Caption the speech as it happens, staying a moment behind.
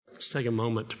Let's take a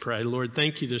moment to pray. Lord,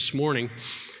 thank you this morning.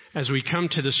 As we come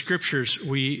to the Scriptures,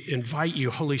 we invite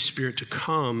you, Holy Spirit, to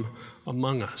come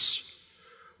among us.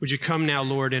 Would you come now,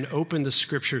 Lord, and open the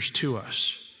Scriptures to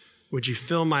us? Would you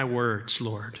fill my words,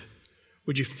 Lord?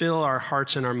 Would you fill our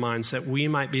hearts and our minds that we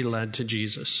might be led to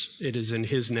Jesus? It is in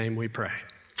His name we pray.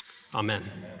 Amen.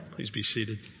 Please be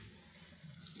seated.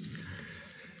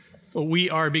 Well, we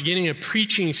are beginning a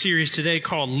preaching series today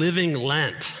called Living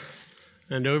Lent.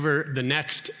 And over the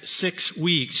next 6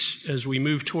 weeks, as we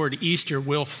move toward Easter,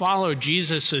 we'll follow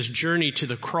Jesus' journey to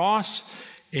the cross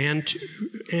and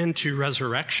to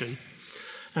resurrection.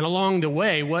 And along the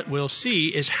way, what we'll see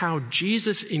is how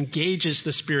Jesus engages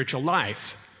the spiritual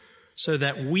life so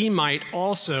that we might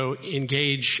also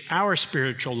engage our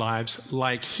spiritual lives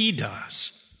like He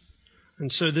does.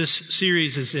 And so this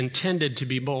series is intended to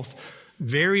be both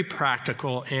very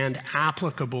practical and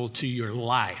applicable to your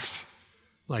life.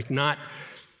 Like not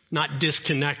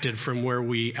disconnected from where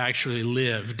we actually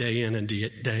live day in and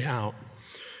day out.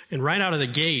 And right out of the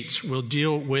gates, we'll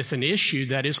deal with an issue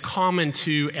that is common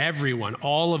to everyone.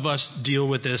 All of us deal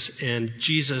with this, and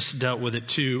Jesus dealt with it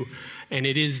too. And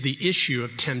it is the issue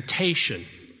of temptation.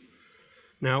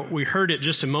 Now, we heard it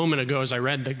just a moment ago as I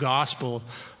read the gospel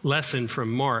lesson from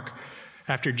Mark.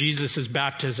 After Jesus'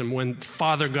 baptism, when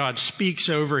Father God speaks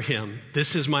over him,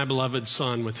 "This is my beloved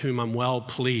Son with whom I'm well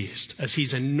pleased." As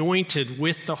he's anointed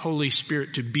with the Holy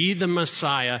Spirit to be the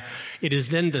Messiah, it is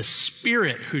then the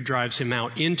Spirit who drives him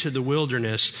out into the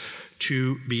wilderness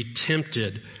to be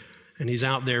tempted. And he's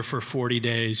out there for 40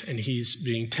 days and he's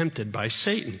being tempted by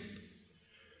Satan.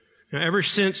 Now, ever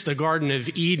since the Garden of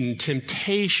Eden,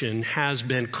 temptation has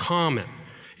been common.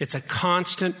 It's a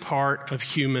constant part of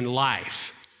human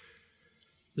life.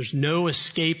 There's no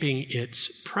escaping its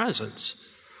presence.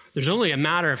 There's only a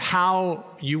matter of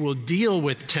how you will deal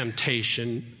with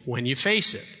temptation when you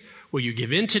face it. Will you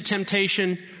give in to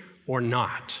temptation or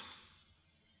not?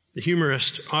 The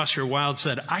humorist Oscar Wilde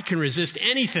said, "I can resist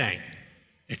anything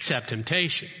except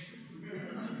temptation."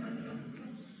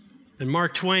 And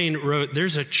Mark Twain wrote,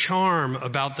 "There's a charm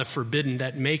about the forbidden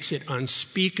that makes it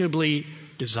unspeakably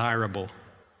desirable."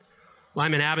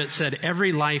 Lyman Abbott said,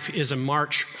 "Every life is a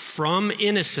march from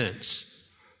innocence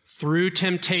through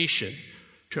temptation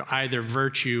to either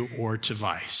virtue or to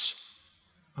vice."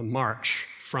 A march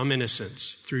from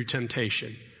innocence through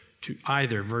temptation to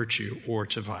either virtue or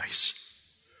to vice.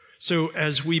 So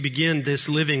as we begin this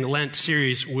Living Lent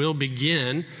series, we'll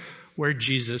begin where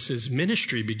Jesus'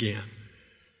 ministry began.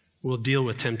 We'll deal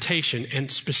with temptation, and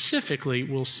specifically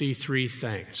we'll see three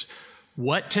things.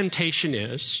 What temptation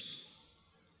is,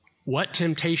 what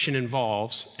temptation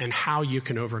involves, and how you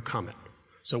can overcome it.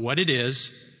 So what it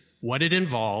is, what it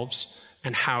involves,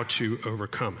 and how to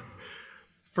overcome it.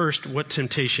 First, what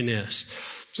temptation is.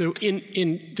 So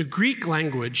in the Greek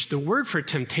language, the word for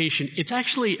temptation, it's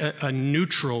actually a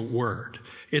neutral word.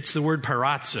 It's the word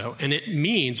parazzo, and it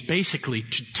means basically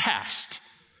to test.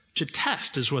 To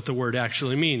test is what the word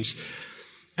actually means.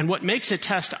 And what makes a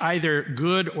test either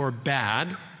good or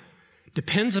bad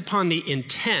depends upon the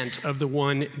intent of the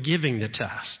one giving the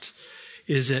test.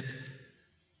 Is it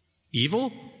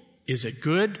evil? Is it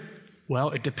good?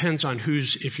 Well, it depends on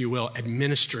who's, if you will,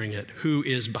 administering it, who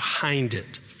is behind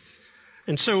it.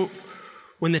 And so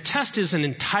when the test is an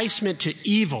enticement to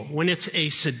evil, when it's a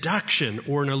seduction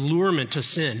or an allurement to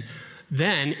sin,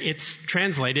 then it's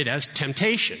translated as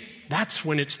temptation. That's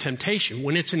when it's temptation,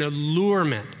 when it's an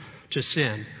allurement to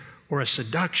sin or a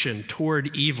seduction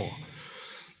toward evil.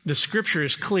 The Scripture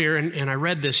is clear, and I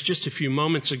read this just a few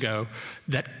moments ago,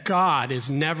 that God is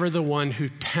never the one who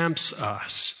tempts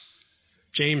us.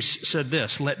 James said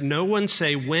this, "Let no one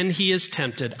say when he is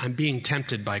tempted, I'm being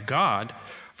tempted by God,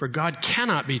 for God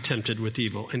cannot be tempted with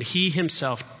evil, and He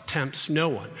Himself tempts no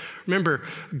one." Remember,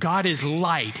 God is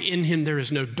light. In Him there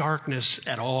is no darkness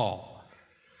at all.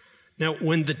 Now,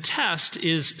 when the test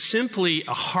is simply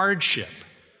a hardship,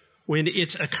 when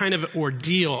it's a kind of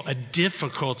ordeal, a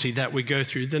difficulty that we go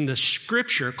through, then the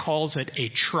Scripture calls it a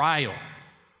trial.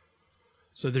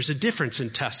 So there's a difference in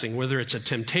testing, whether it's a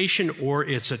temptation or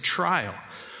it's a trial.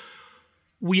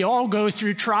 We all go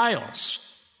through trials.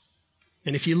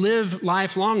 And if you live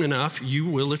life long enough, you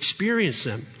will experience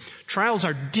them. Trials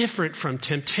are different from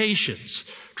temptations.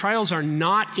 Trials are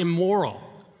not immoral.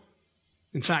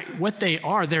 In fact, what they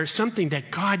are, they're something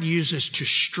that God uses to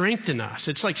strengthen us.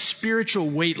 It's like spiritual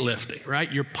weightlifting,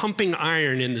 right? You're pumping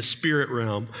iron in the spirit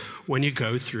realm when you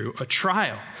go through a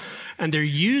trial. And they're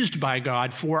used by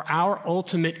God for our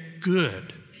ultimate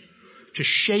good, to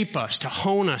shape us, to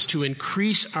hone us, to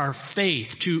increase our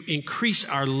faith, to increase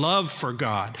our love for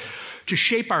God, to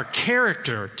shape our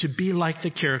character to be like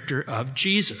the character of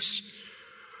Jesus.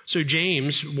 So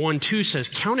James 1:2 says,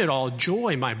 "Count it all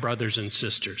joy, my brothers and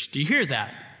sisters." Do you hear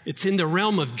that? It's in the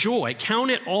realm of joy. Count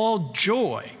it all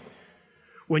joy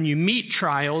when you meet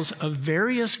trials of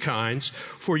various kinds,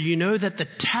 for you know that the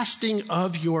testing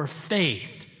of your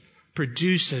faith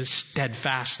produces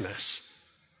steadfastness.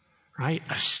 Right?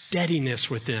 A steadiness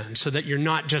within, so that you're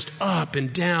not just up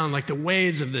and down like the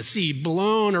waves of the sea,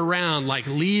 blown around like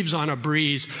leaves on a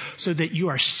breeze, so that you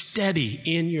are steady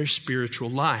in your spiritual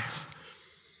life.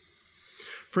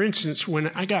 For instance, when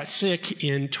I got sick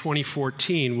in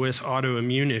 2014 with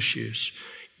autoimmune issues,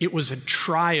 it was a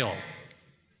trial.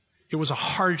 It was a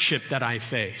hardship that I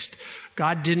faced.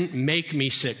 God didn't make me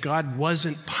sick. God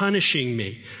wasn't punishing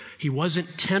me. He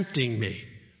wasn't tempting me.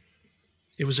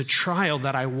 It was a trial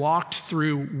that I walked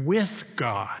through with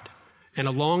God. And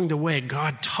along the way,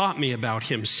 God taught me about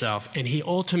Himself, and He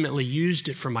ultimately used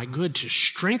it for my good to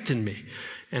strengthen me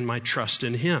and my trust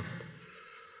in Him.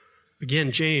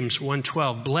 Again, James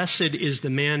 1:12, "Blessed is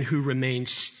the man who remains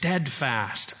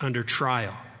steadfast under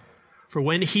trial. For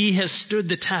when he has stood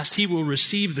the test, he will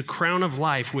receive the crown of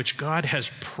life which God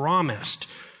has promised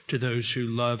to those who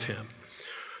love Him."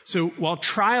 So while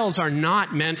trials are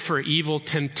not meant for evil,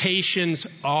 temptations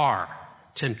are.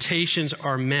 Temptations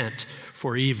are meant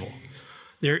for evil.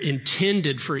 They're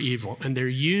intended for evil, and they're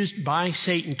used by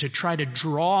Satan to try to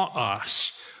draw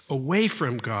us away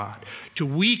from God, to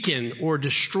weaken or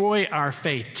destroy our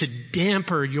faith, to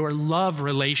damper your love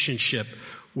relationship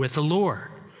with the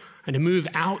Lord, and to move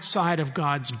outside of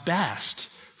God's best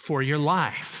for your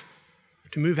life,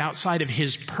 to move outside of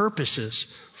His purposes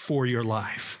for your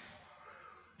life.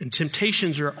 And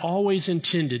temptations are always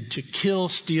intended to kill,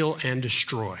 steal, and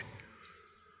destroy.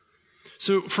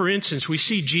 So, for instance, we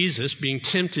see Jesus being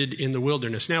tempted in the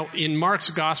wilderness. Now, in Mark's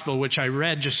gospel, which I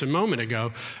read just a moment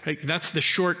ago, that's the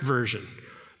short version.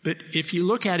 But if you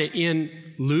look at it in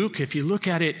Luke, if you look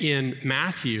at it in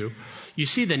Matthew, you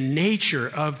see the nature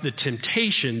of the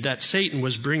temptation that Satan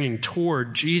was bringing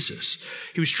toward Jesus.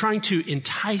 He was trying to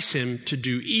entice Him to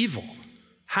do evil.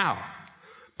 How?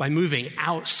 By moving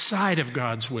outside of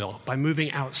God's will, by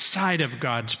moving outside of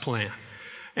God's plan,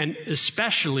 and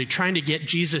especially trying to get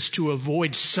Jesus to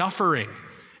avoid suffering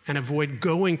and avoid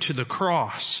going to the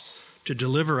cross to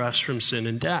deliver us from sin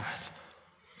and death.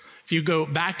 If you go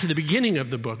back to the beginning of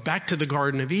the book, back to the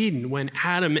Garden of Eden, when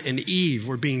Adam and Eve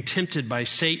were being tempted by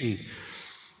Satan,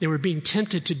 they were being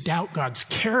tempted to doubt God's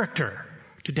character,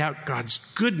 to doubt God's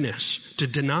goodness, to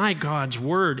deny God's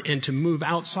word, and to move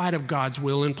outside of God's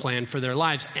will and plan for their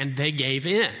lives. And they gave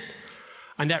in.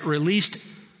 And that released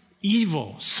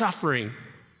evil, suffering,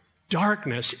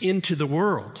 darkness into the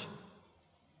world.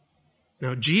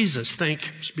 Now Jesus,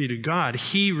 thanks be to God,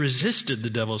 He resisted the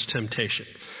devil's temptation.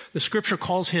 The Scripture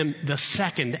calls Him the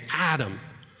second Adam.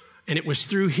 And it was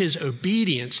through His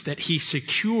obedience that He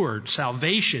secured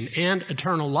salvation and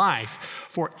eternal life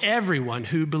for everyone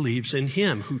who believes in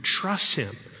Him, who trusts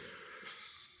Him.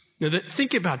 Now,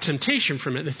 think about temptation for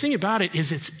a minute. The thing about it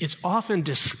is it's often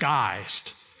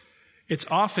disguised. It's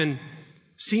often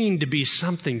seen to be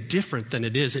something different than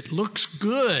it is. It looks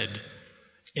good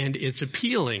and it's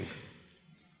appealing.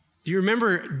 Do you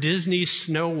remember Disney's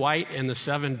Snow White and the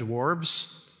Seven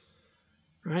Dwarfs?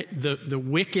 Right? The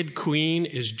wicked queen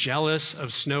is jealous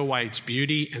of Snow White's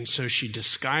beauty, and so she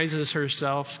disguises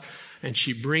herself and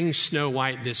she brings Snow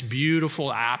White this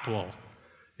beautiful apple.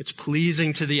 It's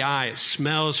pleasing to the eye, it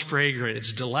smells fragrant,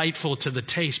 it's delightful to the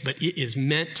taste, but it is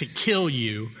meant to kill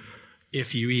you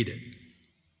if you eat it.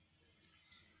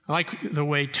 I like the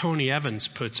way Tony Evans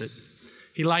puts it.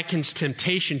 He likens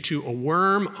temptation to a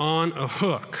worm on a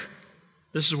hook.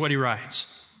 This is what he writes.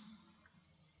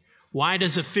 Why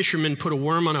does a fisherman put a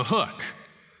worm on a hook?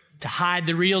 To hide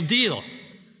the real deal.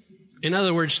 In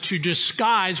other words, to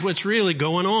disguise what's really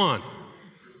going on.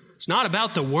 It's not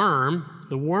about the worm.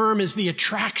 The worm is the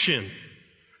attraction.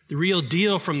 The real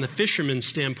deal from the fisherman's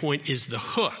standpoint is the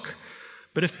hook.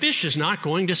 But a fish is not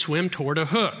going to swim toward a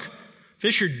hook.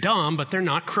 Fish are dumb, but they're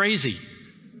not crazy.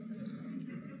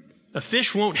 A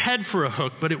fish won't head for a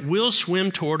hook, but it will swim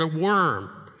toward a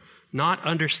worm, not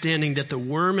understanding that the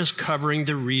worm is covering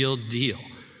the real deal.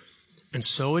 And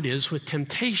so it is with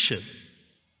temptation.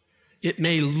 It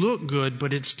may look good,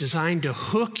 but it's designed to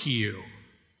hook you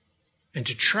and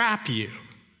to trap you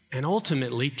and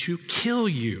ultimately to kill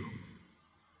you.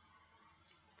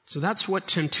 So that's what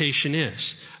temptation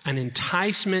is. An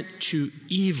enticement to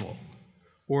evil,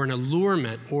 or an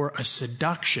allurement or a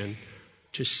seduction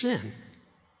to sin.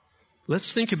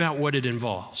 Let's think about what it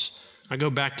involves. I go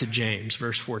back to James,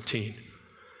 verse 14.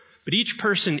 But each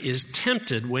person is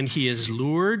tempted when he is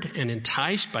lured and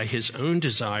enticed by his own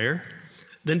desire.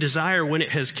 Then desire, when it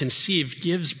has conceived,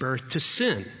 gives birth to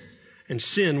sin. And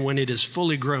sin, when it is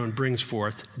fully grown, brings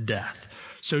forth death.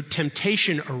 So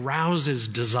temptation arouses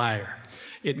desire.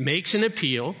 It makes an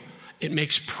appeal. It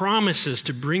makes promises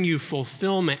to bring you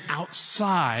fulfillment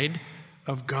outside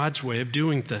of God's way of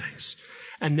doing things.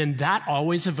 And then that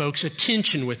always evokes a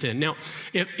tension within. Now,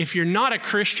 if you're not a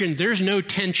Christian, there's no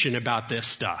tension about this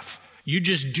stuff. You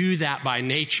just do that by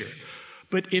nature.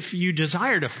 But if you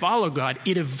desire to follow God,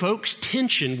 it evokes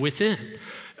tension within.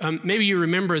 Maybe you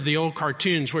remember the old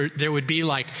cartoons where there would be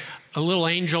like a little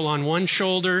angel on one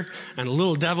shoulder and a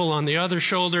little devil on the other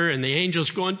shoulder, and the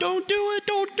angel's going, "Don't do it,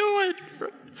 don't do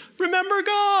it. Remember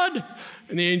God."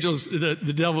 And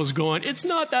the devil's going, "It's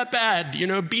not that bad.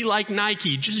 Be like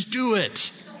Nike. Just do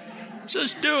it.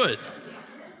 Just do it."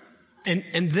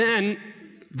 And then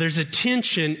there's a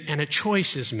tension and a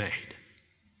choice is made.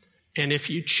 And if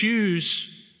you choose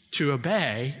to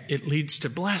obey, it leads to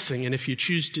blessing. And if you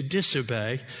choose to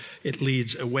disobey, it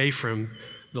leads away from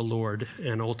the Lord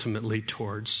and ultimately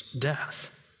towards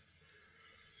death.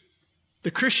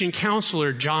 The Christian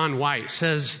counselor John White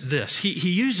says this. He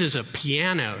uses a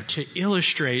piano to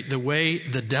illustrate the way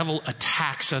the devil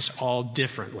attacks us all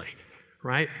differently,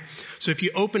 right? So if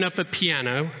you open up a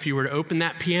piano, if you were to open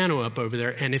that piano up over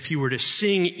there, and if you were to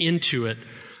sing into it,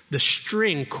 the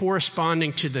string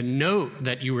corresponding to the note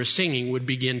that you were singing would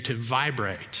begin to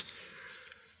vibrate.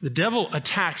 The devil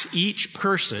attacks each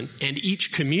person and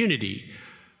each community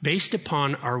based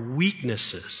upon our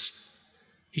weaknesses.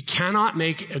 He cannot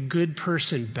make a good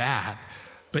person bad,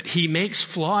 but he makes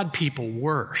flawed people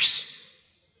worse.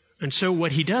 And so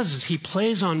what he does is he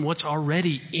plays on what's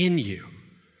already in you.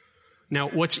 Now,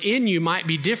 what's in you might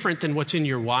be different than what's in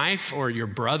your wife or your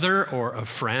brother or a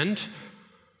friend.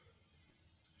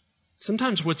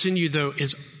 Sometimes what's in you, though,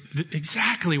 is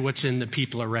exactly what's in the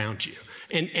people around you.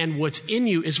 And what's in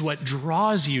you is what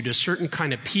draws you to certain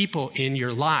kind of people in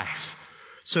your life.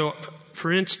 So,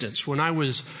 for instance, when I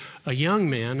was a young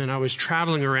man and I was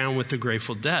traveling around with the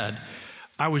Grateful Dead,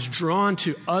 I was drawn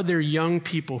to other young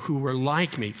people who were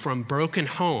like me, from broken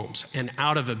homes and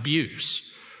out of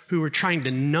abuse, who were trying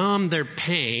to numb their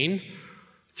pain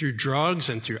through drugs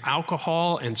and through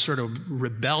alcohol and sort of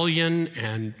rebellion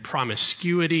and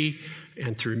promiscuity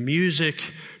and through music,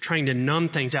 trying to numb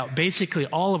things out. Basically,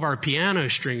 all of our piano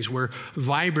strings were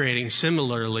vibrating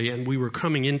similarly, and we were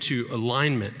coming into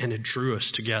alignment, and it drew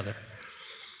us together.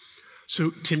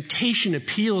 So temptation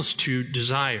appeals to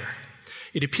desire.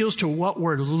 It appeals to what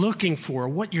we're looking for,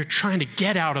 what you're trying to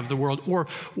get out of the world, or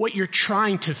what you're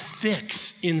trying to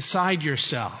fix inside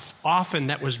yourself. Often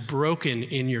that was broken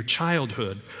in your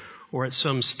childhood or at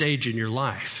some stage in your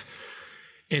life.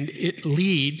 And it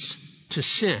leads to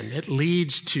sin. It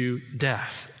leads to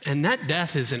death. And that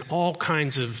death is in all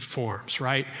kinds of forms,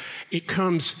 right? It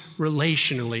comes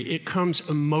relationally. It comes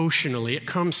emotionally. It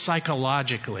comes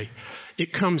psychologically.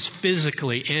 It comes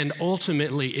physically. And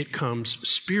ultimately, it comes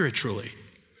spiritually.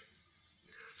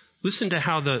 Listen to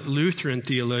how the Lutheran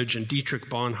theologian Dietrich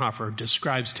Bonhoeffer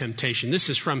describes temptation. This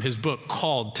is from his book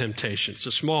called Temptation. It's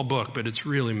a small book, but it's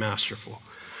really masterful.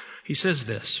 He says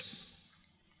this: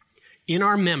 in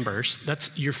our members,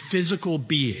 that's your physical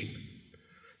being,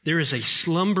 there is a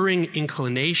slumbering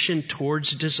inclination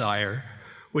towards desire,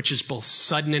 which is both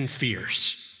sudden and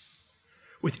fierce.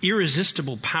 With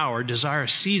irresistible power, desire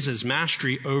seizes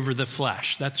mastery over the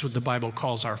flesh. That's what the Bible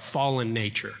calls our fallen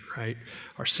nature, right?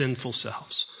 Our sinful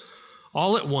selves.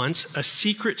 All at once, a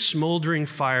secret smoldering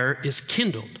fire is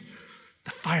kindled.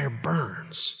 The fire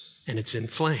burns, and it's in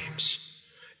flames.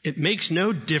 It makes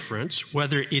no difference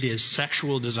whether it is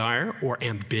sexual desire or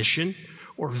ambition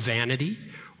or vanity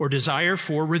or desire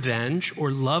for revenge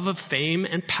or love of fame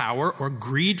and power or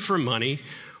greed for money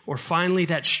or finally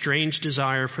that strange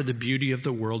desire for the beauty of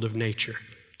the world of nature.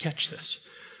 Catch this.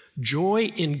 Joy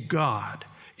in God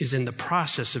is in the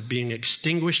process of being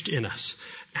extinguished in us,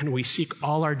 and we seek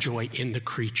all our joy in the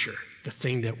creature, the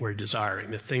thing that we're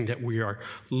desiring, the thing that we are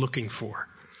looking for.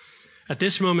 At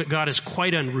this moment, God is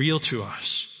quite unreal to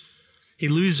us. He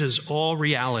loses all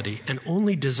reality, and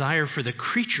only desire for the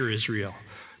creature is real.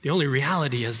 The only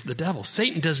reality is the devil.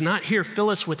 Satan does not here fill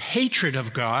us with hatred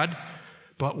of God,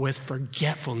 but with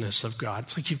forgetfulness of God.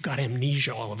 It's like you've got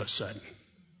amnesia all of a sudden.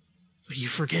 So you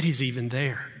forget he's even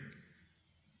there.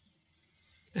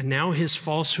 And now his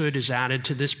falsehood is added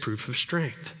to this proof of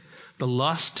strength. The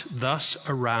lust thus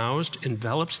aroused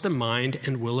envelops the mind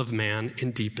and will of man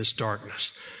in deepest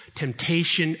darkness.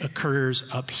 Temptation occurs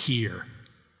up here.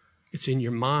 It's in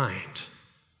your mind.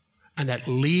 And that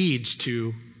leads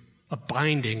to a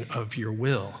binding of your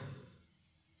will.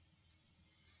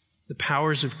 The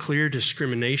powers of clear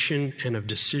discrimination and of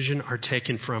decision are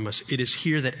taken from us. It is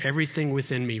here that everything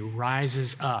within me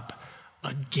rises up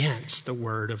against the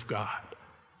Word of God.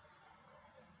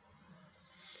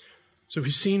 So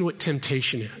we've seen what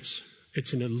temptation is.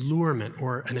 It's an allurement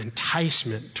or an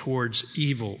enticement towards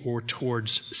evil or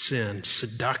towards sin,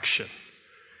 seduction.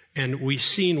 And we've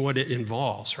seen what it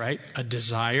involves, right? A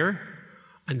desire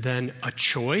and then a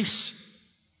choice.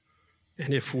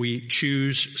 And if we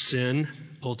choose sin,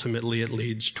 ultimately it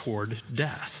leads toward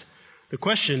death. The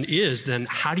question is then,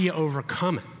 how do you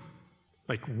overcome it?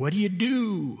 Like, what do you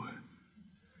do?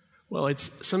 Well,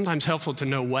 it's sometimes helpful to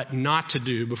know what not to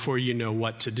do before you know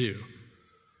what to do.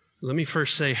 Let me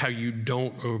first say how you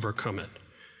don't overcome it.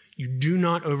 You do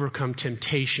not overcome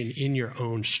temptation in your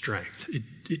own strength.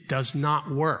 It does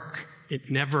not work. It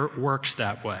never works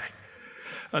that way.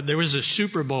 There was a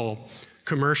Super Bowl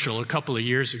commercial a couple of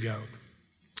years ago,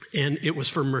 and it was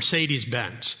for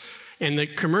Mercedes-Benz. And the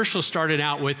commercial started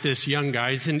out with this young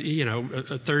guy, he's in,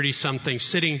 a 30-something,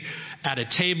 sitting at a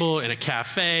table in a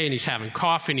cafe, and he's having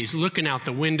coffee, and he's looking out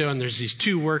the window, and there's these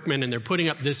two workmen, and they're putting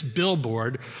up this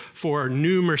billboard for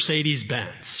new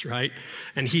Mercedes-Benz, right?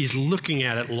 And he's looking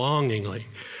at it longingly.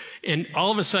 And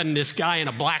all of a sudden, this guy in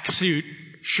a black suit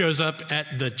shows up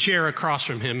at the chair across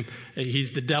from him.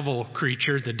 He's the devil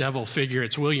creature, the devil figure.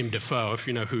 It's William Dafoe, if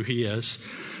you know who he is.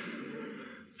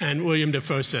 And William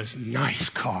Dafoe says, "Nice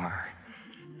car."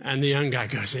 And the young guy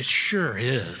goes, "It sure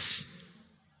is."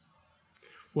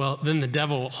 Well, then the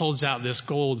devil holds out this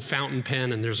gold fountain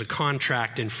pen, and there's a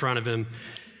contract in front of him,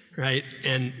 right?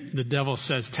 And the devil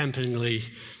says temptingly,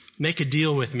 "Make a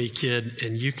deal with me, kid,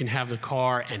 and you can have the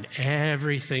car and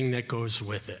everything that goes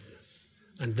with it."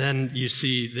 And then you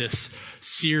see this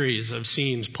series of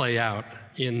scenes play out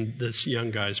in this young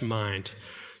guy's mind.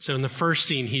 So in the first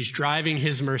scene, he's driving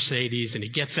his Mercedes, and he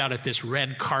gets out at this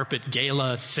red carpet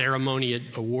gala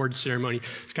ceremony, award ceremony.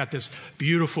 He's got this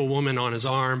beautiful woman on his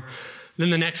arm. Then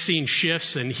the next scene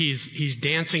shifts, and he's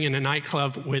dancing in a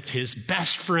nightclub with his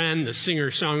best friend, the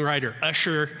singer-songwriter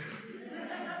Usher.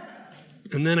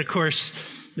 And then, of course,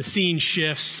 the scene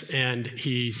shifts, and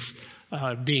he's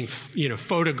being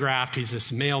photographed. He's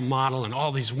this male model, and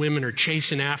all these women are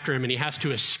chasing after him, and he has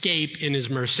to escape in his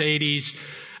Mercedes.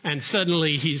 And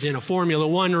suddenly he's in a Formula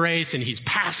One race, and he's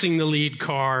passing the lead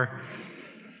car.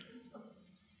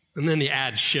 And then the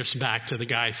ad shifts back to the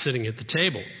guy sitting at the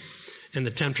table. And the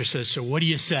tempter says, "So what do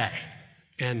you say?"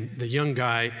 And the young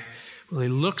guy, he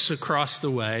looks across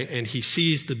the way, and he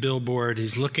sees the billboard.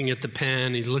 He's looking at the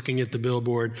pen. He's looking at the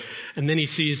billboard. And then he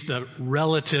sees the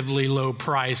relatively low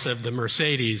price of the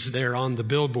Mercedes there on the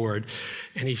billboard.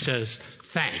 And he says,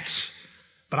 "Thanks,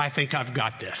 but I think I've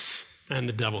got this." And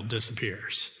the devil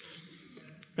disappears.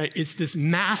 Right? It's this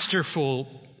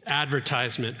masterful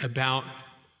advertisement about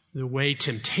the way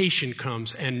temptation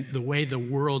comes and the way the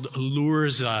world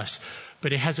allures us,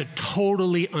 but it has a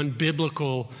totally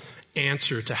unbiblical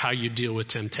answer to how you deal with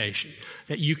temptation.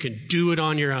 That you can do it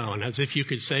on your own, as if you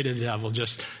could say to the devil,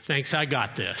 just, "Thanks, I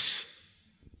got this."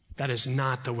 That is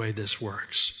not the way this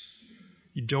works.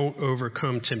 You don't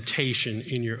overcome temptation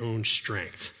in your own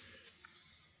strength.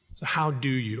 So how do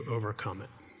you overcome it?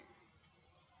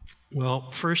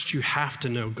 Well, first you have to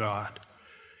know God,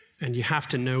 and you have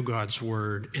to know God's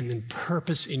Word, and then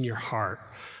purpose in your heart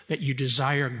that you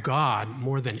desire God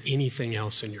more than anything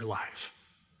else in your life.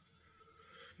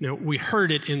 Now, we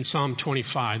heard it in Psalm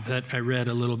 25 that I read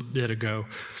a little bit ago.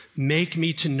 "Make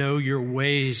me to know your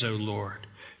ways, O Lord.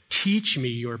 Teach me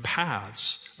your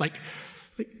paths." Like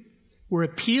we're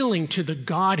appealing to the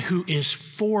God who is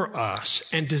for us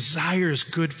and desires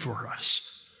good for us.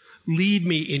 "Lead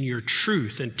me in your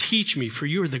truth and teach me, for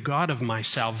you are the God of my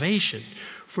salvation.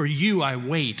 For you I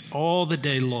wait all the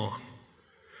day long.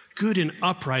 Good and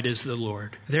upright is the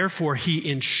Lord. Therefore he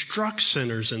instructs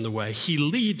sinners in the way. He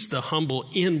leads the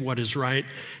humble in what is right,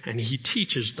 and he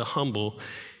teaches the humble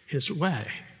his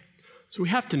way." So we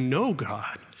have to know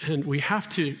God, and we have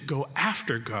to go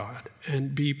after God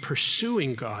and be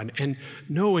pursuing God and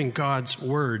knowing God's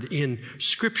Word in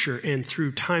Scripture and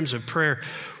through times of prayer.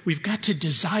 We've got to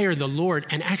desire the Lord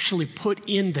and actually put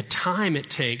in the time it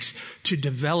takes to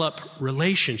develop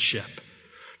relationship.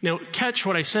 Now, catch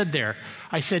what I said there.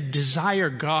 I said desire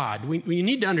God. We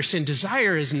need to understand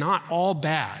desire is not all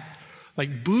bad.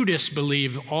 Like Buddhists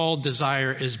believe all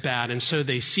desire is bad, and so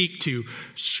they seek to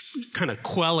kind of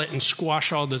quell it and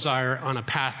squash all desire on a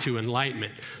path to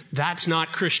enlightenment. That's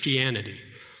not Christianity.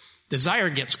 Desire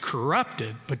gets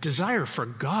corrupted, but desire for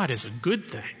God is a good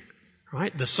thing,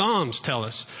 Right? The Psalms tell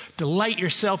us, delight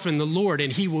yourself in the Lord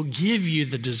and He will give you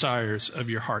the desires of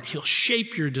your heart. He'll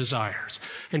shape your desires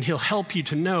and He'll help you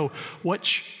to know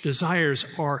which desires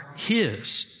are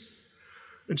His.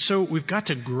 And so we've got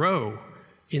to grow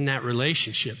in that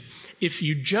relationship. If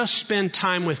you just spend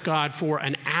time with God for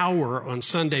an hour on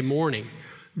Sunday morning,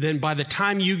 then by the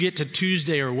time you get to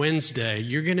Tuesday or Wednesday,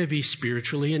 you're going to be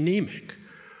spiritually anemic.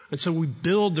 And so we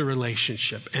build the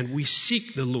relationship and we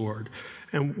seek the Lord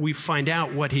and we find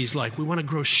out what He's like. We want to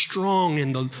grow strong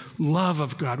in the love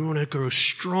of God. We want to grow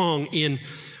strong in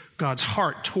God's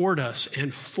heart toward us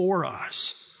and for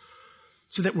us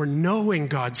so that we're knowing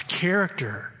God's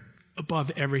character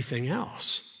above everything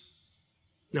else.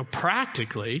 Now,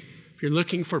 practically, if you're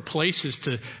looking for places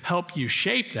to help you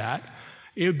shape that,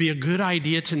 it would be a good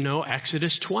idea to know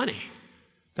Exodus 20.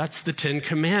 That's the 10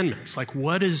 Commandments. Like,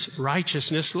 what does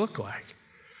righteousness look like?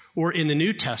 Or in the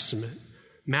New Testament,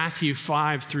 Matthew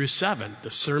 5 through 7,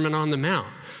 the Sermon on the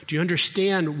Mount. Do you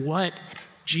understand what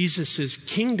Jesus'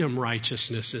 kingdom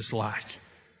righteousness is like?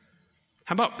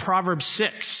 How about Proverbs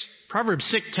 6? Proverbs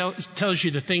 6 tells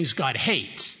you the things God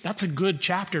hates. That's a good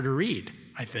chapter to read,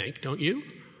 I think, don't you?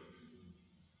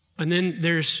 And then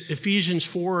there's Ephesians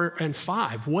 4 and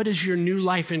 5. What does your new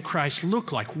life in Christ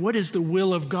look like? What is the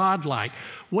will of God like?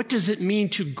 What does it mean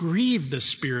to grieve the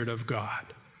Spirit of God?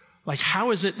 Like, how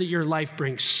is it that your life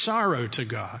brings sorrow to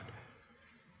God?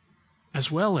 As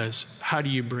well as, how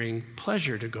do you bring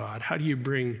pleasure to God? How do you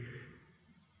bring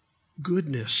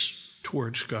goodness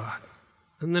towards God?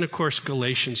 And then, of course,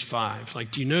 Galatians 5.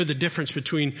 Like, do you know the difference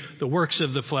between the works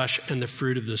of the flesh and the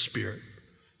fruit of the Spirit?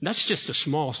 That's just a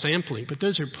small sampling, but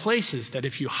those are places that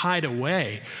if you hide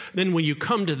away, then when you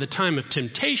come to the time of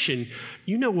temptation,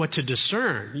 you know what to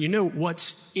discern. You know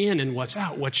what's in and what's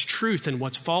out, what's truth and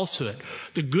what's falsehood.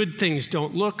 The good things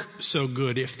don't look so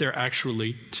good if they're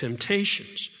actually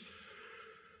temptations.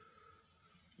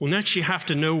 Well, next you have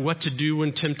to know what to do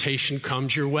when temptation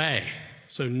comes your way.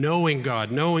 So knowing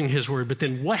God, knowing His Word, but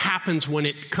then what happens when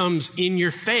it comes in your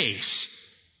face?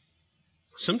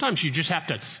 Sometimes you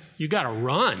got to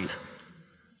run.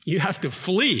 You have to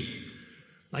flee.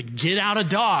 Like, get out of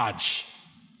Dodge.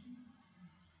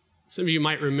 Some of you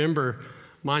might remember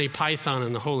Monty Python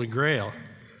and the Holy Grail.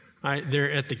 Right?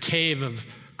 They're at the cave of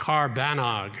Car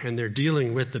Banog and they're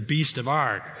dealing with the beast of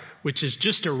Arg, which is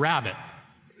just a rabbit.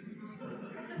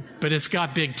 But it's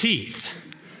got big teeth.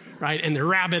 Right? And the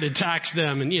rabbit attacks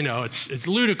them and, it's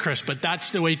ludicrous, but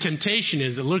that's the way temptation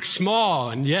is. It looks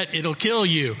small and yet it'll kill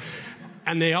you.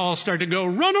 And they all start to go,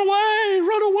 run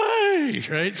away,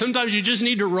 right? Sometimes you just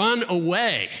need to run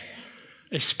away,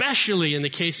 especially in the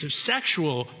case of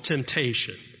sexual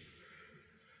temptation.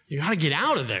 You got to get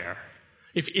out of there.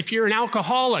 If you're an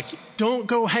alcoholic, don't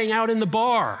go hang out in the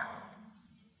bar.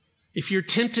 If you're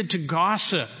tempted to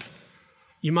gossip,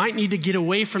 you might need to get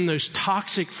away from those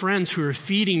toxic friends who are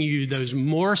feeding you those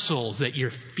morsels that you're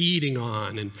feeding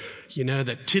on and,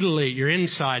 that titillate your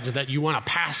insides and that you want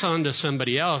to pass on to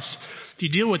somebody else. If you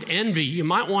deal with envy, you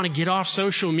might want to get off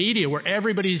social media where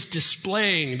everybody's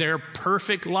displaying their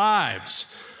perfect lives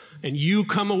and you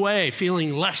come away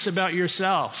feeling less about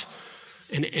yourself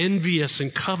and envious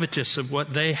and covetous of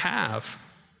what they have.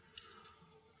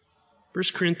 1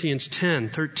 Corinthians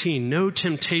 10:13, no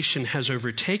temptation has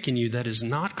overtaken you that is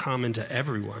not common to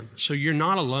everyone. So you're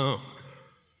not alone.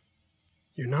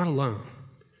 You're not alone.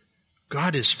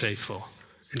 God is faithful,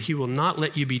 and He will not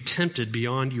let you be tempted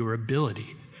beyond your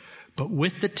ability. But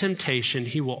with the temptation,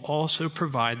 He will also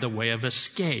provide the way of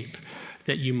escape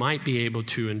that you might be able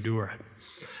to endure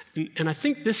it. And I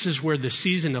think this is where the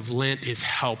season of Lent is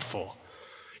helpful.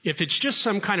 If it's just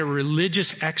some kind of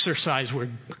religious exercise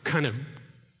we're kind of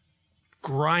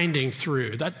grinding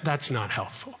through, that's not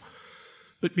helpful.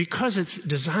 But because it's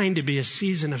designed to be a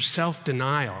season of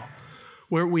self-denial,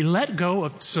 where we let go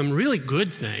of some really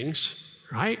good things,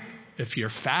 right? If you're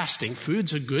fasting,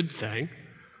 food's a good thing,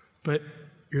 but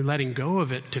you're letting go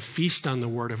of it to feast on the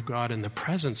Word of God and the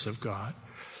presence of God.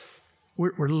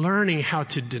 We're learning how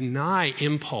to deny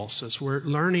impulses. We're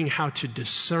learning how to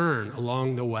discern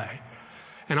along the way.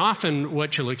 And often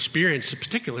what you'll experience,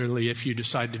 particularly if you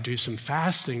decide to do some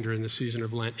fasting during the season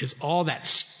of Lent, is all that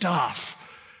stuff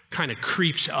kind of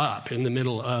creeps up in the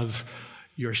middle of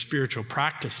your spiritual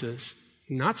practices.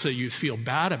 Not so you feel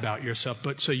bad about yourself,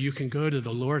 but so you can go to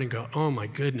the Lord and go, oh my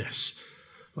goodness,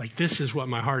 like this is what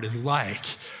my heart is like.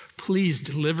 Please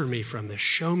deliver me from this.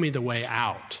 Show me the way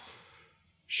out.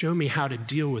 Show me how to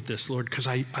deal with this, Lord, because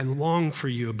I long for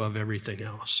you above everything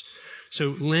else.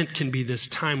 So Lent can be this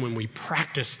time when we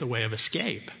practice the way of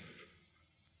escape.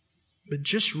 But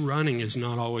just running is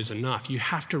not always enough. You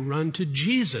have to run to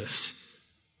Jesus.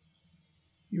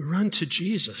 You run to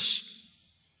Jesus.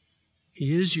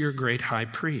 He is your great high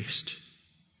priest.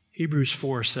 Hebrews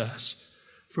 4 says,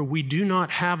 "For we do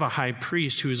not have a high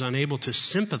priest who is unable to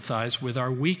sympathize with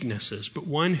our weaknesses, but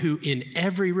one who in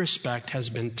every respect has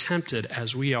been tempted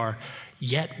as we are,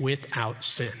 yet without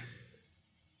sin.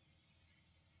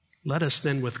 Let us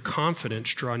then with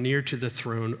confidence draw near to the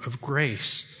throne of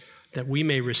grace, that we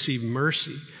may receive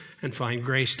mercy and find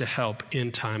grace to help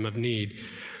in time of need."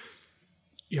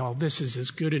 Y'all, this is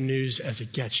as good a news as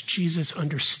it gets. Jesus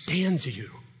understands you.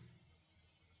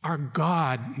 Our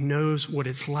God knows what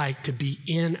it's like to be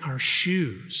in our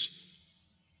shoes.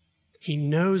 He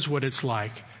knows what it's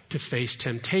like to face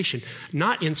temptation,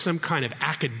 not in some kind of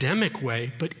academic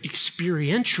way, but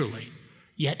experientially.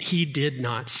 Yet he did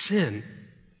not sin.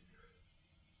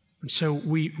 And so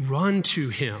we run to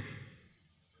him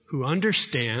who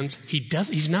understands.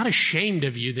 He's not ashamed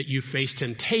of you that you face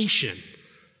temptation.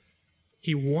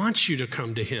 He wants you to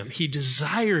come to him. He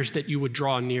desires that you would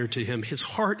draw near to him. His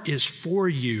heart is for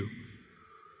you.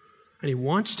 And he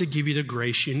wants to give you the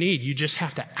grace you need. You just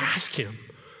have to ask him.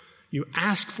 You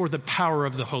ask for the power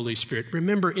of the Holy Spirit.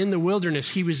 Remember, in the wilderness,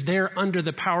 he was there under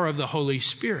the power of the Holy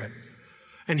Spirit.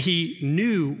 And he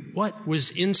knew what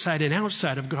was inside and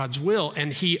outside of God's will.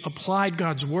 And he applied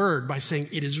God's word by saying,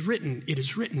 "It is written, it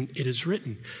is written, it is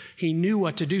written." He knew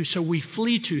what to do. So we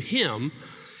flee to him.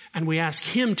 And we ask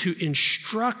him to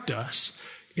instruct us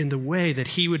in the way that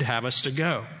he would have us to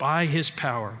go, by his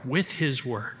power, with his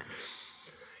word.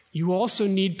 You also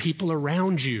need people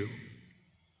around you,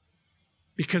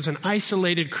 because an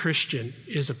isolated Christian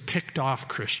is a picked off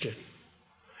Christian.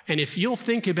 And if you'll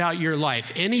think about your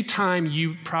life, anytime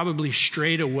you probably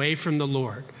strayed away from the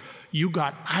Lord, you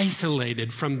got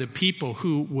isolated from the people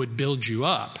who would build you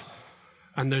up.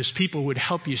 And those people would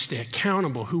help you stay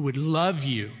accountable, who would love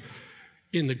you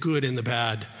in the good and the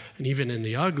bad, and even in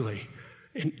the ugly.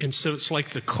 And so it's like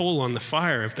the coal on the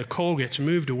fire. If the coal gets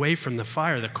moved away from the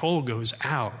fire, the coal goes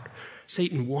out.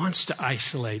 Satan wants to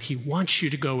isolate. He wants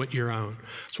you to go it your own.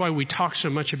 That's why we talk so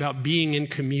much about being in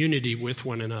community with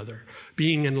one another,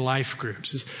 being in life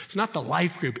groups. It's not the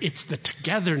life group, it's the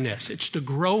togetherness. It's the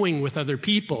growing with other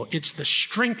people. It's the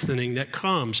strengthening that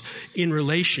comes in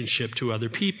relationship to other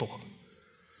people.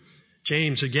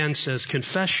 James again says,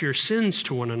 "Confess your sins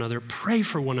to one another, pray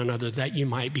for one another that you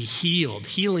might be healed."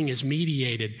 Healing is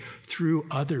mediated through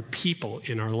other people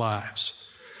in our lives.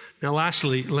 Now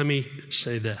lastly, let me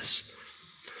say this.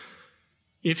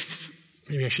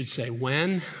 Maybe I should say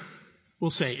when,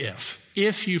 we'll say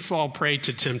if you fall prey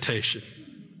to temptation,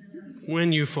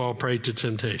 when you fall prey to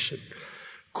temptation,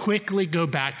 quickly go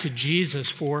back to Jesus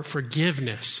for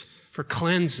forgiveness, for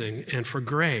cleansing, and for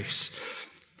grace.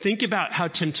 Think about how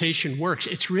temptation works.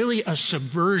 It's really a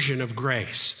subversion of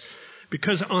grace.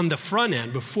 Because on the front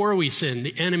end, before we sin,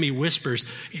 the enemy whispers,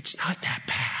 "It's not that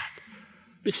bad.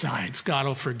 Besides, God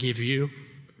will forgive you."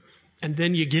 And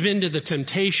then you give in to the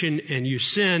temptation and you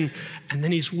sin, and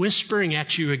then he's whispering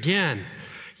at you again,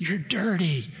 "You're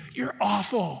dirty. You're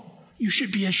awful. You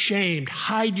should be ashamed.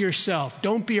 Hide yourself.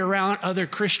 Don't be around other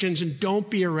Christians and don't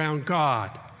be around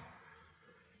God."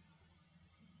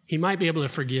 He might be able to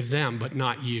forgive them, but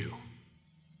not you.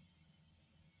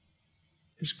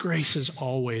 His grace is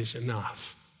always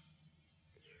enough.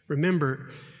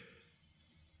 Remember,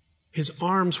 his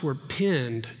arms were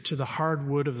pinned to the hard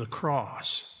wood of the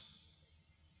cross,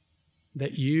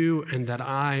 that you and that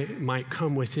I might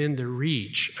come within the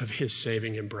reach of his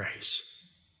saving embrace.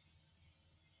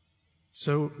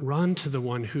 So run to the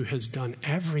one who has done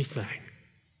everything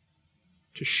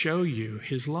to show you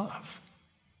his love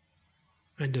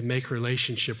and to make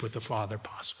relationship with the Father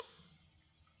possible.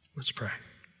 Let's pray.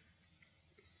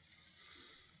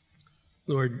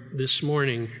 Lord, this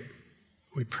morning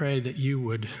we pray that you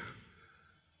would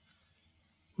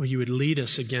lead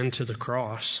us again to the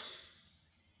cross,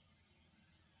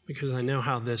 because I know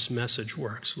how this message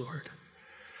works, Lord.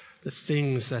 The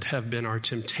things that have been our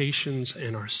temptations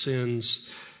and our sins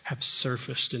have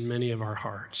surfaced in many of our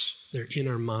hearts. They're in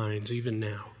our minds even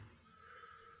now.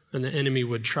 And the enemy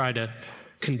would try to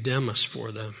condemn us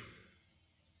for them,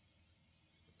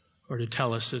 or to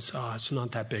tell us it's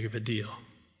not that big of a deal.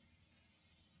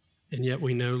 And yet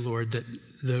we know, Lord, that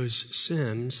those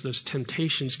sins, those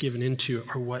temptations given into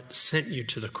are what sent you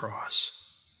to the cross.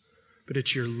 But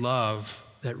it's your love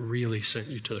that really sent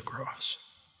you to the cross.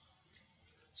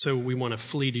 So we want to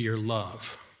flee to your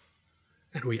love,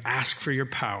 and we ask for your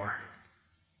power.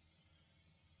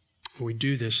 We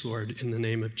do this, Lord, in the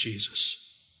name of Jesus.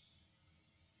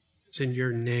 It's in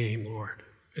your name, Lord.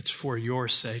 It's for your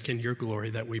sake and your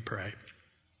glory that we pray.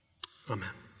 Amen.